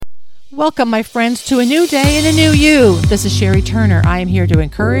Welcome, my friends, to a new day and a new you. This is Sherry Turner. I am here to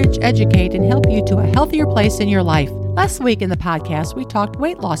encourage, educate, and help you to a healthier place in your life. Last week in the podcast, we talked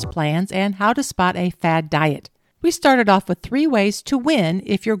weight loss plans and how to spot a fad diet. We started off with 3 ways to win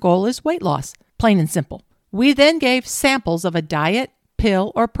if your goal is weight loss, plain and simple. We then gave samples of a diet,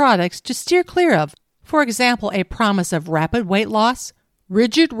 pill, or products to steer clear of. For example, a promise of rapid weight loss,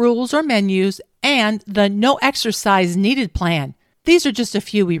 rigid rules or menus, and the no exercise needed plan. These are just a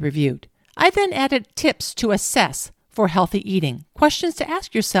few we reviewed. I then added tips to assess for healthy eating, questions to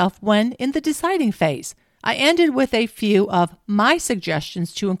ask yourself when in the deciding phase. I ended with a few of my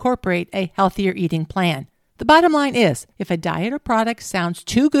suggestions to incorporate a healthier eating plan. The bottom line is, if a diet or product sounds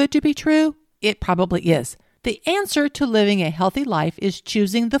too good to be true, it probably is. The answer to living a healthy life is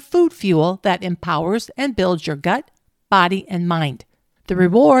choosing the food fuel that empowers and builds your gut, body, and mind. The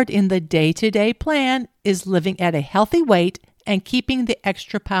reward in the day-to-day plan is living at a healthy weight and keeping the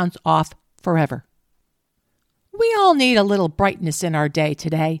extra pounds off forever. We all need a little brightness in our day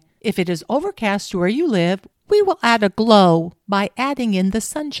today. If it is overcast where you live, we will add a glow by adding in the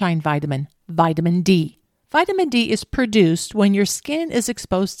sunshine vitamin, vitamin D. Vitamin D is produced when your skin is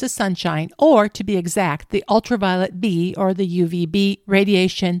exposed to sunshine, or to be exact, the ultraviolet B or the UVB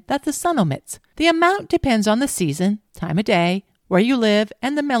radiation that the sun emits. The amount depends on the season, time of day, where you live,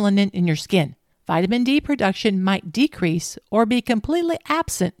 and the melanin in your skin. Vitamin D production might decrease or be completely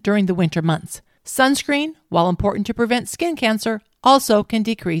absent during the winter months. Sunscreen, while important to prevent skin cancer, also can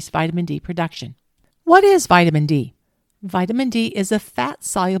decrease vitamin D production. What is vitamin D? Vitamin D is a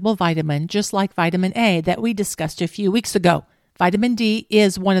fat-soluble vitamin just like vitamin A that we discussed a few weeks ago. Vitamin D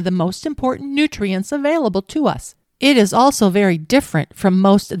is one of the most important nutrients available to us. It is also very different from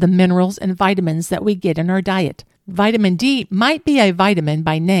most of the minerals and vitamins that we get in our diet. Vitamin D might be a vitamin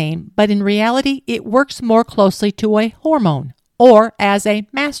by name, but in reality, it works more closely to a hormone, or as a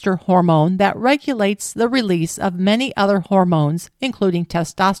master hormone that regulates the release of many other hormones, including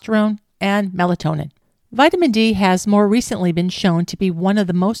testosterone and melatonin. Vitamin D has more recently been shown to be one of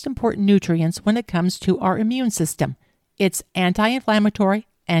the most important nutrients when it comes to our immune system. Its anti-inflammatory,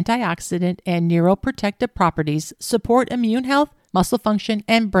 antioxidant, and neuroprotective properties support immune health, muscle function,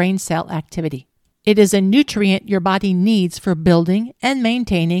 and brain cell activity. It is a nutrient your body needs for building and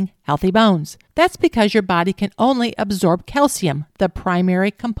maintaining healthy bones. That's because your body can only absorb calcium, the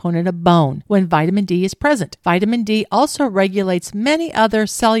primary component of bone, when vitamin D is present. Vitamin D also regulates many other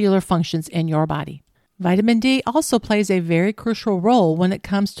cellular functions in your body. Vitamin D also plays a very crucial role when it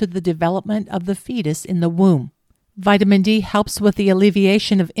comes to the development of the fetus in the womb. Vitamin D helps with the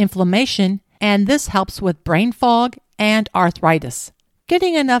alleviation of inflammation, and this helps with brain fog and arthritis.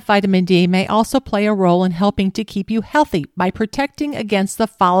 Getting enough vitamin D may also play a role in helping to keep you healthy by protecting against the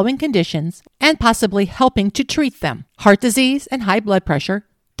following conditions and possibly helping to treat them: heart disease and high blood pressure,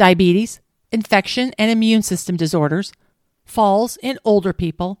 diabetes, infection and immune system disorders, falls in older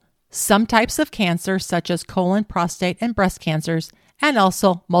people, some types of cancer such as colon, prostate, and breast cancers, and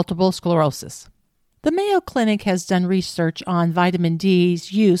also multiple sclerosis. The Mayo Clinic has done research on vitamin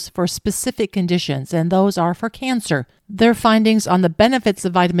D's use for specific conditions, and those are for cancer. Their findings on the benefits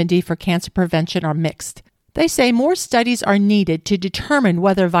of vitamin D for cancer prevention are mixed. They say more studies are needed to determine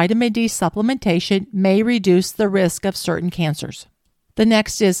whether vitamin D supplementation may reduce the risk of certain cancers. The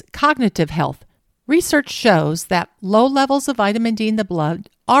next is cognitive health. Research shows that low levels of vitamin D in the blood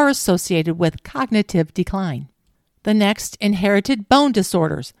are associated with cognitive decline. The next, inherited bone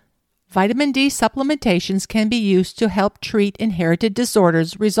disorders. Vitamin D supplementations can be used to help treat inherited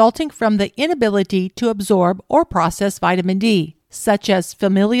disorders resulting from the inability to absorb or process vitamin D, such as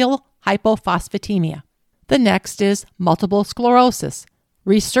familial hypophosphatemia. The next is multiple sclerosis.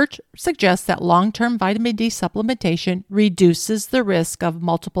 Research suggests that long-term vitamin D supplementation reduces the risk of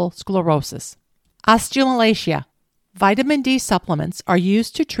multiple sclerosis. Osteomalacia. Vitamin D supplements are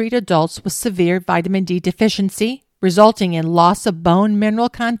used to treat adults with severe vitamin D deficiency, resulting in loss of bone mineral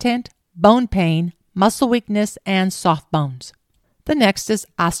content, bone pain, muscle weakness, and soft bones. The next is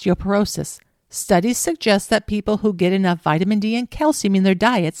osteoporosis. Studies suggest that people who get enough vitamin D and calcium in their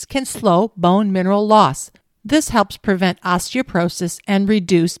diets can slow bone mineral loss. This helps prevent osteoporosis and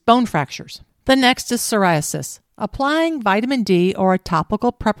reduce bone fractures. The next is psoriasis. Applying vitamin D or a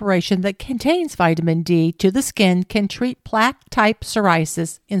topical preparation that contains vitamin D to the skin can treat plaque-type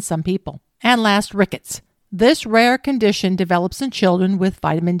psoriasis in some people. And last, rickets. This rare condition develops in children with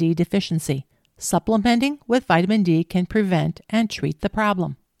vitamin D deficiency. Supplementing with vitamin D can prevent and treat the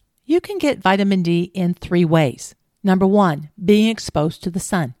problem. You can get vitamin D in 3 ways. Number 1, being exposed to the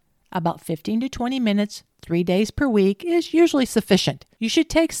sun. About 15 to 20 minutes, 3 days per week is usually sufficient. You should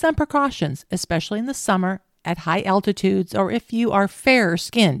take some precautions, especially in the summer, at high altitudes, or if you are fairer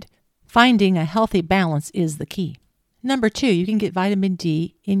skinned. Finding a healthy balance is the key. Number 2, you can get vitamin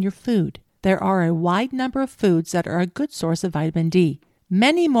D in your food. There are a wide number of foods that are a good source of vitamin D.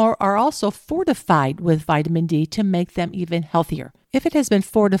 Many more are also fortified with vitamin D to make them even healthier. If it has been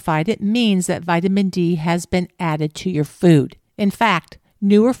fortified, it means that vitamin D has been added to your food. In fact,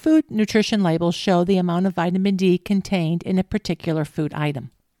 newer food nutrition labels show the amount of vitamin D contained in a particular food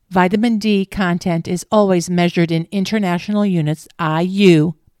item. Vitamin D content is always measured in international units,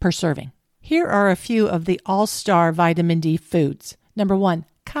 IU, per serving. Here are a few of the all-star vitamin D foods. Number 1,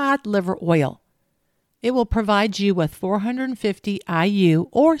 cod liver oil. It will provide you with 450 IU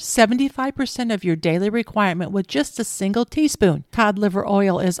or 75% of your daily requirement with just a single teaspoon. Cod liver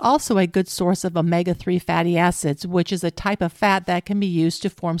oil is also a good source of omega-3 fatty acids, which is a type of fat that can be used to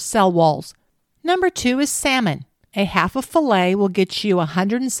form cell walls. Number 2 is salmon. A half a fillet will get you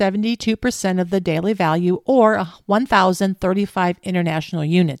 172% of the daily value or 1,035 international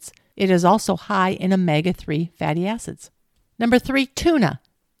units. It is also high in omega-3 fatty acids. Number 3, tuna.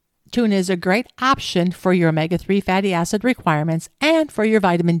 Tuna is a great option for your omega-3 fatty acid requirements and for your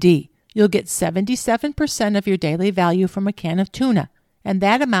vitamin D. You'll get 77% of your daily value from a can of tuna, and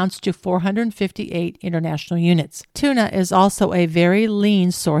that amounts to 458 international units. Tuna is also a very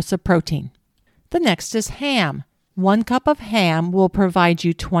lean source of protein. The next is ham. 1 cup of ham will provide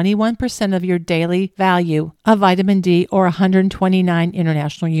you 21% of your daily value of vitamin D or 129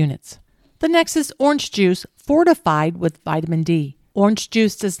 international units. The next is orange juice fortified with vitamin D. Orange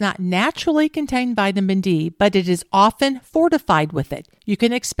juice does not naturally contain vitamin D, but it is often fortified with it. You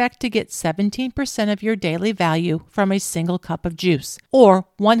can expect to get 17% of your daily value from a single cup of juice, or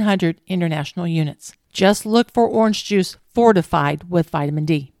 100 international units. Just look for orange juice fortified with vitamin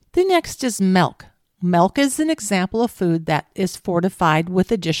D. The next is milk. Milk is an example of food that is fortified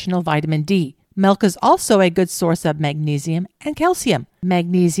with additional vitamin D. Milk is also a good source of magnesium and calcium.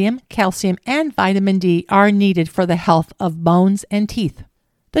 Magnesium, calcium, and vitamin D are needed for the health of bones and teeth.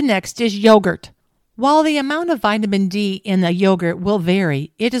 The next is yogurt. While the amount of vitamin D in the yogurt will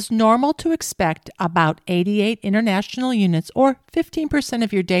vary, it is normal to expect about 88 international units or 15%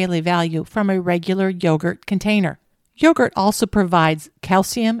 of your daily value from a regular yogurt container. Yogurt also provides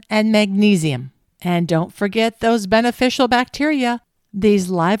calcium and magnesium. And don't forget those beneficial bacteria. These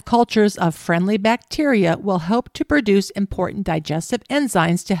live cultures of friendly bacteria will help to produce important digestive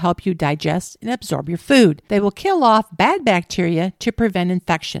enzymes to help you digest and absorb your food. They will kill off bad bacteria to prevent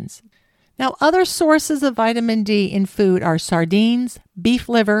infections. Now, other sources of vitamin D in food are sardines, beef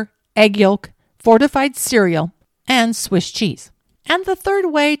liver, egg yolk, fortified cereal, and Swiss cheese. And the third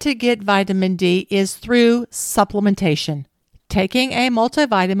way to get vitamin D is through supplementation. Taking a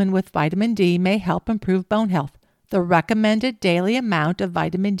multivitamin with vitamin D may help improve bone health. The recommended daily amount of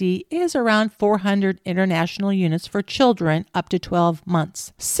vitamin D is around 400 international units for children up to 12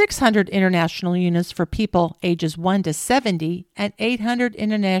 months, 600 international units for people ages 1 to 70, and 800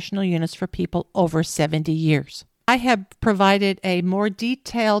 international units for people over 70 years. I have provided a more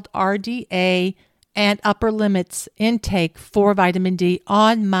detailed RDA and upper limits intake for vitamin D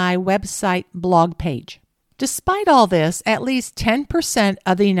on my website blog page. Despite all this, at least 10%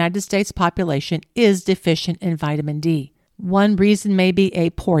 of the United States population is deficient in vitamin D. One reason may be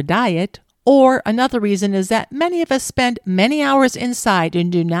a poor diet, or another reason is that many of us spend many hours inside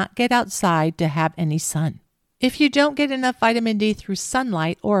and do not get outside to have any sun. If you don't get enough vitamin D through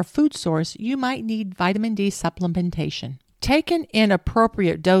sunlight or a food source, you might need vitamin D supplementation. Taken in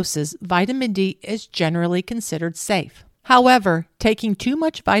appropriate doses, vitamin D is generally considered safe. However, taking too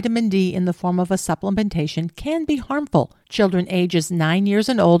much vitamin D in the form of a supplementation can be harmful. Children ages 9 years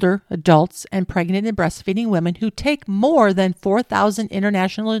and older, adults, and pregnant and breastfeeding women who take more than 4,000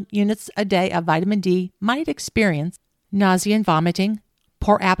 international units a day of vitamin D might experience nausea and vomiting,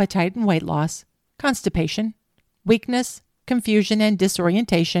 poor appetite and weight loss, constipation, weakness, confusion and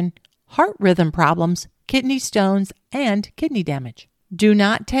disorientation, heart rhythm problems, kidney stones, and kidney damage. Do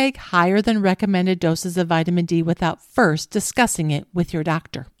not take higher than recommended doses of vitamin D without first discussing it with your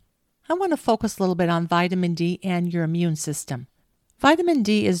doctor. I want to focus a little bit on vitamin D and your immune system. Vitamin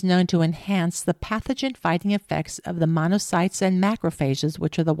D is known to enhance the pathogen-fighting effects of the monocytes and macrophages,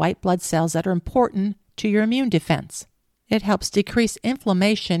 which are the white blood cells that are important to your immune defense. It helps decrease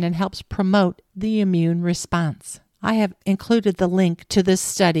inflammation and helps promote the immune response. I have included the link to this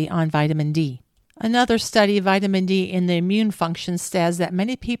study on vitamin D. Another study of vitamin D in the immune function says that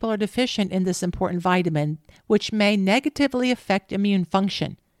many people are deficient in this important vitamin, which may negatively affect immune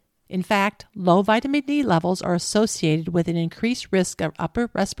function. In fact, low vitamin D levels are associated with an increased risk of upper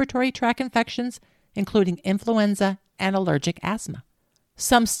respiratory tract infections, including influenza and allergic asthma.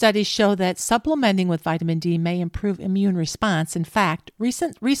 Some studies show that supplementing with vitamin D may improve immune response. In fact,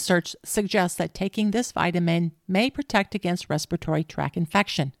 recent research suggests that taking this vitamin may protect against respiratory tract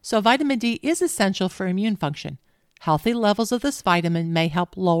infection. So vitamin D is essential for immune function. Healthy levels of this vitamin may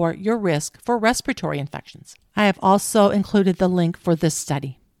help lower your risk for respiratory infections. I have also included the link for this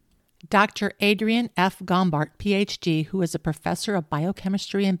study. Dr. Adrian F. Gombart, PhD, who is a professor of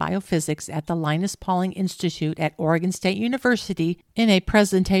biochemistry and biophysics at the Linus Pauling Institute at Oregon State University, in a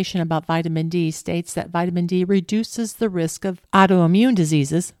presentation about vitamin D, states that vitamin D reduces the risk of autoimmune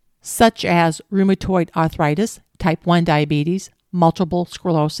diseases such as rheumatoid arthritis, type 1 diabetes, multiple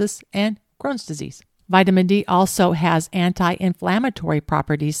sclerosis, and Crohn's disease. Vitamin D also has anti-inflammatory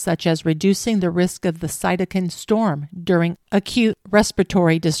properties such as reducing the risk of the cytokine storm during acute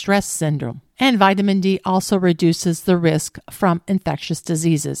respiratory distress syndrome. And vitamin D also reduces the risk from infectious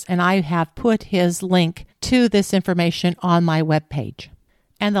diseases. And I have put his link to this information on my webpage.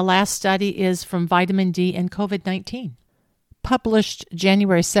 And the last study is from vitamin D and COVID-19. Published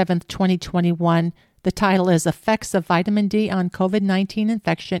January 7th, 2021, the title is Effects of Vitamin D on COVID-19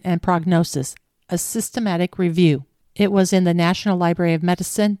 Infection and Prognosis, a systematic review. It was in the National Library of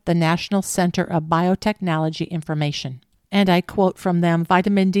Medicine, the National Center of Biotechnology Information. And I quote from them,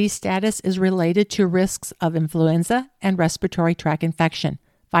 vitamin D status is related to risks of influenza and respiratory tract infection.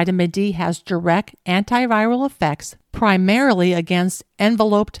 Vitamin D has direct antiviral effects, primarily against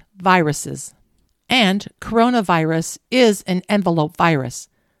enveloped viruses. And coronavirus is an envelope virus.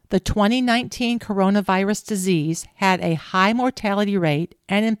 The 2019 coronavirus disease had a high mortality rate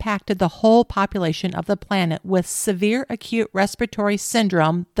and impacted the whole population of the planet, with severe acute respiratory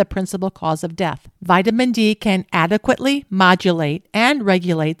syndrome the principal cause of death. Vitamin D can adequately modulate and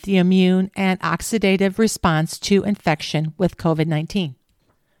regulate the immune and oxidative response to infection with COVID-19.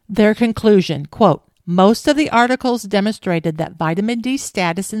 Their conclusion, quote, most of the articles demonstrated that vitamin D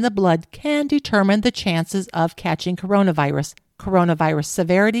status in the blood can determine the chances of catching coronavirus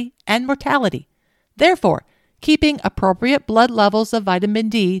severity, and mortality. Therefore, keeping appropriate blood levels of vitamin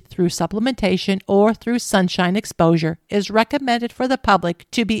D through supplementation or through sunshine exposure is recommended for the public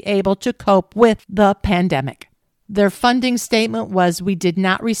to be able to cope with the pandemic. Their funding statement was, we did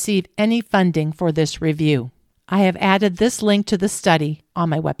not receive any funding for this review. I have added this link to the study on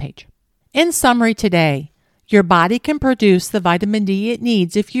my webpage. In summary today, your body can produce the vitamin D it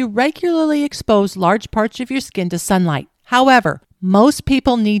needs if you regularly expose large parts of your skin to sunlight. However, most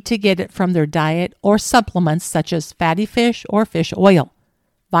people need to get it from their diet or supplements such as fatty fish or fish oil.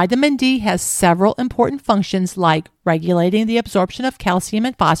 Vitamin D has several important functions like regulating the absorption of calcium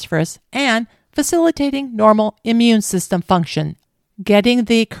and phosphorus and facilitating normal immune system function. Getting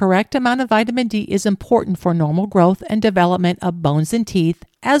the correct amount of vitamin D is important for normal growth and development of bones and teeth,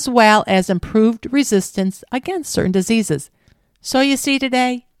 as well as improved resistance against certain diseases. So you see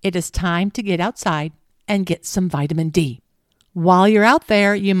today, it is time to get outside and get some vitamin D. While you're out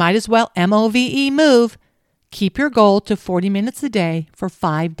there, you might as well move. Keep your goal to 40 minutes a day for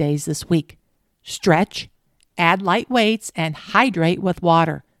 5 days this week. Stretch, add light weights, and hydrate with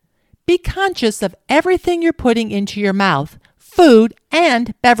water. Be conscious of everything you're putting into your mouth, food,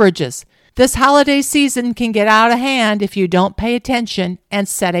 and beverages. This holiday season can get out of hand if you don't pay attention and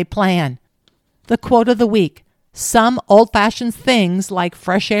set a plan. The quote of the week, some old-fashioned things like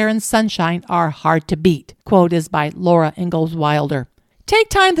fresh air and sunshine are hard to beat. Quote is by Laura Ingalls Wilder. Take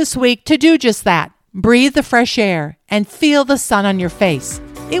time this week to do just that. Breathe the fresh air and feel the sun on your face.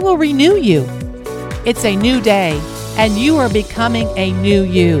 It will renew you. It's a new day, and you are becoming a new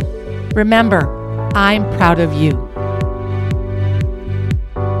you. Remember, I'm proud of you.